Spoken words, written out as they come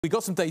We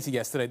got some data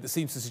yesterday that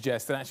seems to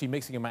suggest that actually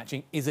mixing and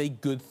matching is a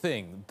good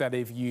thing, that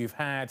if you've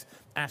had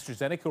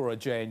AstraZeneca or a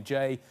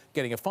J&J,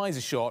 getting a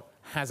Pfizer shot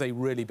has a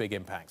really big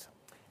impact.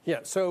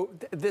 Yeah, so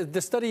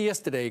the study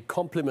yesterday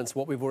complements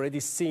what we've already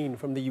seen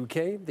from the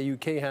UK. The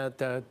UK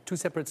had two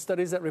separate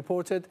studies that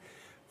reported,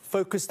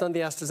 focused on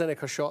the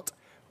AstraZeneca shot,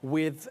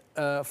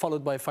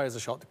 followed by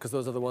Pfizer shot, because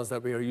those are the ones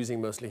that we are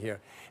using mostly here.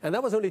 And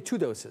that was only 2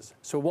 doses.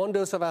 So 1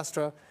 dose of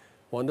Astra,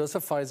 1 dose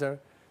of Pfizer,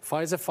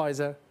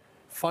 Pfizer,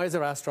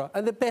 Astra,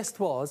 and the best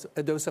was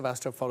a dose of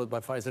Astra followed by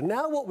Pfizer.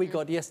 Now what we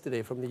got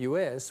yesterday from the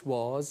US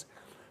was,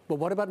 but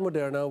what about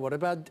Moderna? What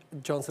about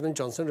Johnson &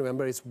 Johnson?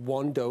 Remember, it's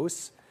 1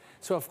 dose.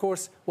 So, of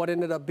course, what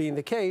ended up being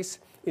the case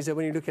is that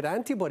when you look at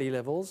antibody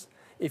levels,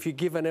 if you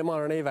give an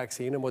mRNA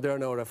vaccine, a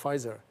Moderna or a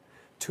Pfizer,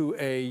 to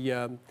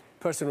a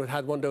person who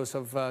had 1 dose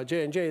of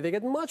J&J, they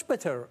get much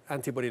better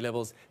antibody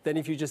levels than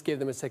if you just gave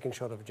them a second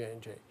shot of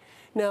J&J.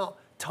 Now,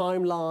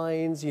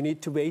 timelines, you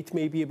need to wait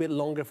maybe a bit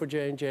longer for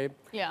J&J.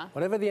 Yeah.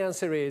 Whatever the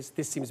answer is,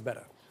 this seems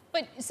better.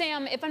 But,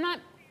 Sam, if I'm not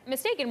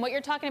mistaken, what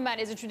you're talking about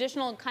is a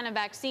traditional kind of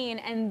vaccine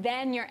and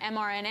then your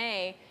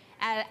mRNA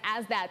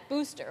as that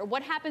booster.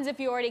 What happens if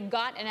you already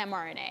got an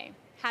mRNA?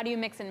 How do you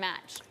mix and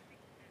match?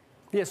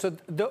 Yeah, so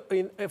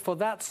for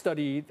that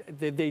study,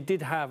 they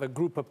did have a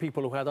group of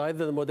people who had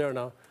either the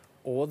Moderna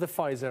or the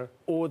Pfizer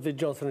or the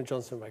Johnson &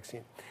 Johnson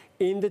vaccine.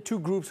 In the 2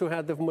 groups who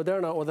had the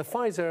Moderna or the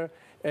Pfizer,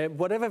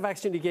 whatever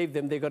vaccine you gave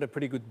them, they got a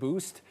pretty good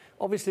boost.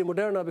 Obviously,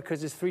 Moderna,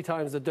 because it's 3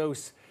 times the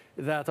dose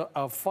that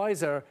of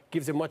Pfizer,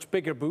 gives a much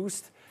bigger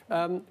boost.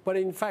 But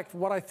in fact,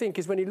 what I think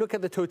is when you look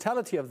at the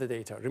totality of the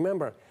data,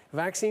 remember,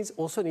 vaccines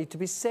also need to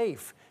be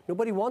safe.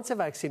 Nobody wants a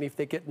vaccine if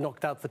they get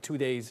knocked out for 2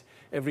 days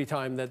every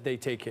time that they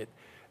take it.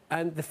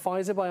 And the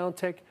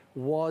Pfizer-BioNTech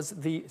was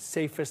the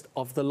safest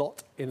of the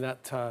lot in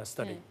that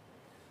study.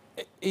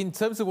 In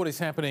terms of what is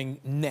happening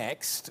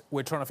next,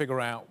 we're trying to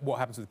figure out what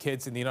happens with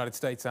kids in the United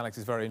States. Alex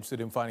is very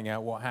interested in finding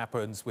out what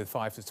happens with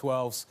 5 to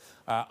 12s.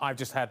 I've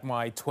just had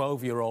my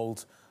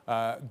 12-year-old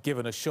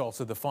given a shot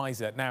of the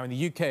Pfizer. Now, in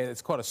the UK,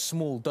 it's quite a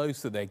small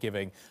dose that they're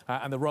giving,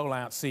 and the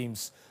rollout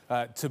seems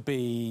to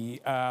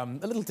be a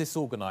little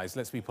disorganised,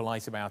 let's be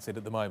polite about it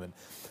at the moment.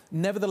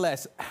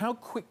 Nevertheless, how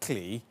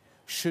quickly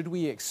should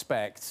we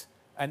expect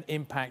an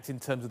impact in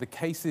terms of the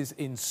cases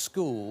in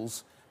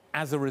schools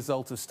as a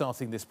result of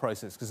starting this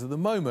process? Because at the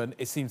moment,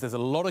 it seems there's a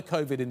lot of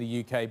COVID in the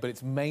UK, but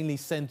it's mainly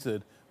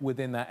centred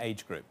within that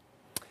age group.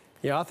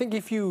 Yeah, I think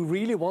if you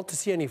really want to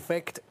see an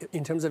effect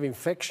in terms of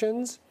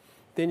infections,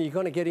 then you're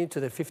going to get into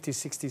the 50,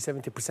 60,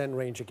 70%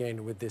 range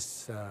again with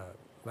this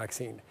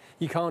vaccine.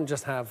 You can't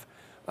just have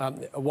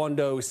 1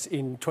 dose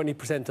in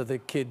 20% of the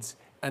kids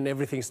and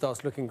everything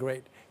starts looking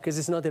great, because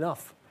it's not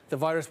enough. The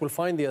virus will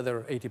find the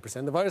other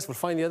 80%. The virus will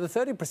find the other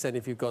 30%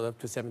 if you've got up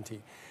to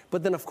 70.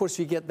 But then, of course,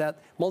 you get that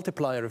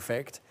multiplier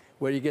effect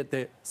where you get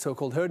the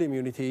so-called herd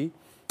immunity,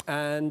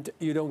 and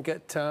you don't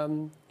get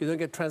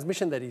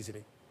transmission that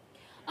easily.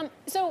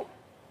 So,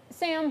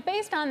 Sam,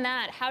 based on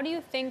that, how do you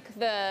think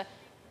the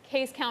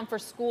case count for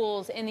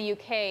schools in the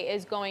UK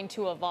is going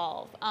to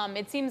evolve?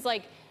 It seems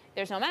like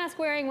there's no mask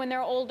wearing when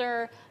they're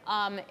older.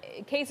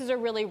 Cases are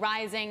really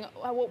rising.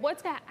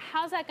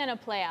 How's that going to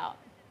play out?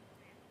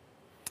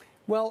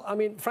 Well, I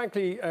mean,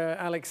 frankly,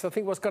 Alex, I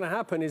think what's going to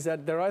happen is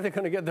that they're either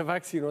going to get the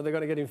vaccine or they're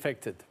going to get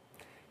infected.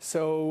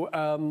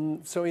 So,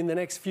 so in the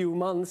next few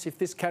months, if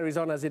this carries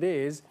on as it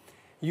is,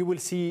 you will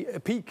see a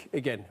peak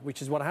again,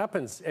 which is what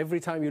happens. Every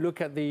time you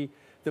look at the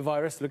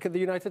virus, look at the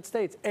United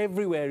States,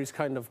 everywhere is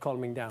kind of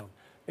calming down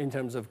in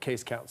terms of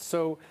case counts.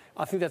 So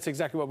I think that's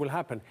exactly what will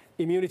happen.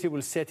 Immunity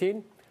will set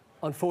in,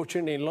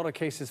 unfortunately, in a lot of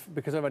cases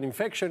because of an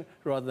infection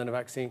rather than a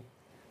vaccine.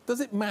 Does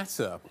it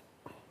matter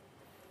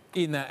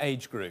in that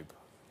age group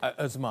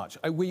as much?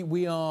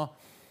 We're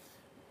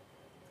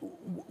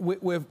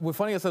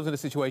finding ourselves in a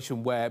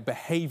situation where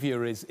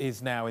behaviour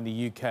is now in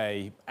the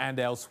UK and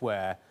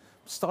elsewhere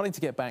starting to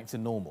get back to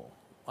normal.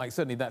 Like,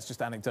 certainly that's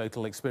just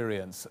anecdotal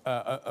experience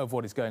of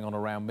what is going on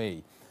around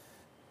me.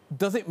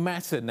 Does it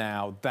matter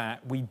now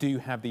that we do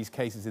have these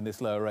cases in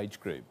this lower age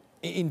group?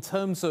 In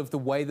terms of the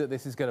way that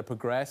this is going to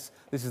progress,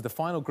 this is the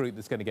final group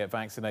that's going to get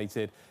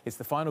vaccinated. It's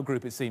the final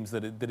group, it seems,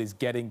 that is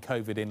getting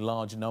COVID in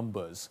large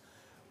numbers.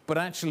 But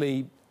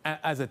actually,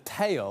 as a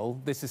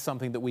tail, this is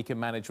something that we can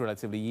manage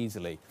relatively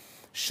easily.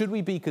 Should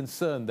we be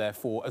concerned,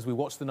 therefore, as we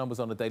watch the numbers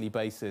on a daily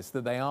basis,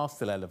 that they are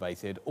still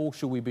elevated? Or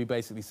should we be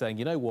basically saying,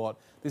 you know what,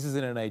 this is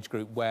in an age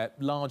group where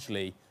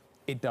largely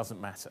it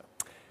doesn't matter?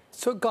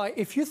 So, Guy,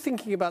 if you're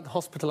thinking about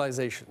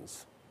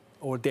hospitalizations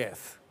or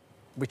death,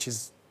 which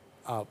is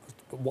one way of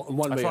thinking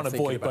about it. I'm trying to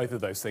avoid both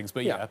of those things,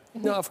 but yeah.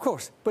 No, of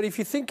course. But if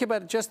you think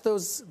about just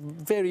those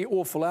very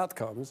awful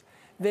outcomes,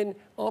 then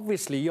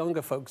obviously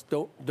younger folks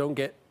don't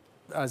get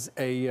as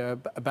a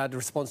bad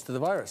response to the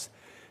virus.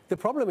 The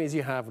problem is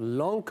you have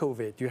long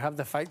COVID. You have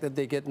the fact that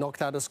they get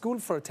knocked out of school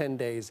for 10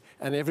 days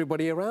and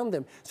everybody around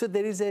them. So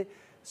there is a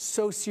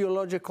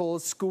sociological,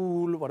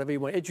 school, whatever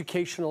you want,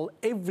 educational,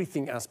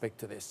 everything aspect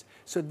to this.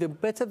 So the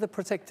better the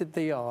protected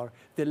they are,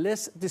 the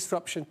less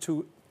disruption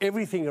to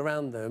everything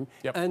around them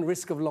and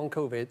risk of long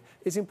COVID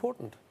is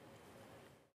important.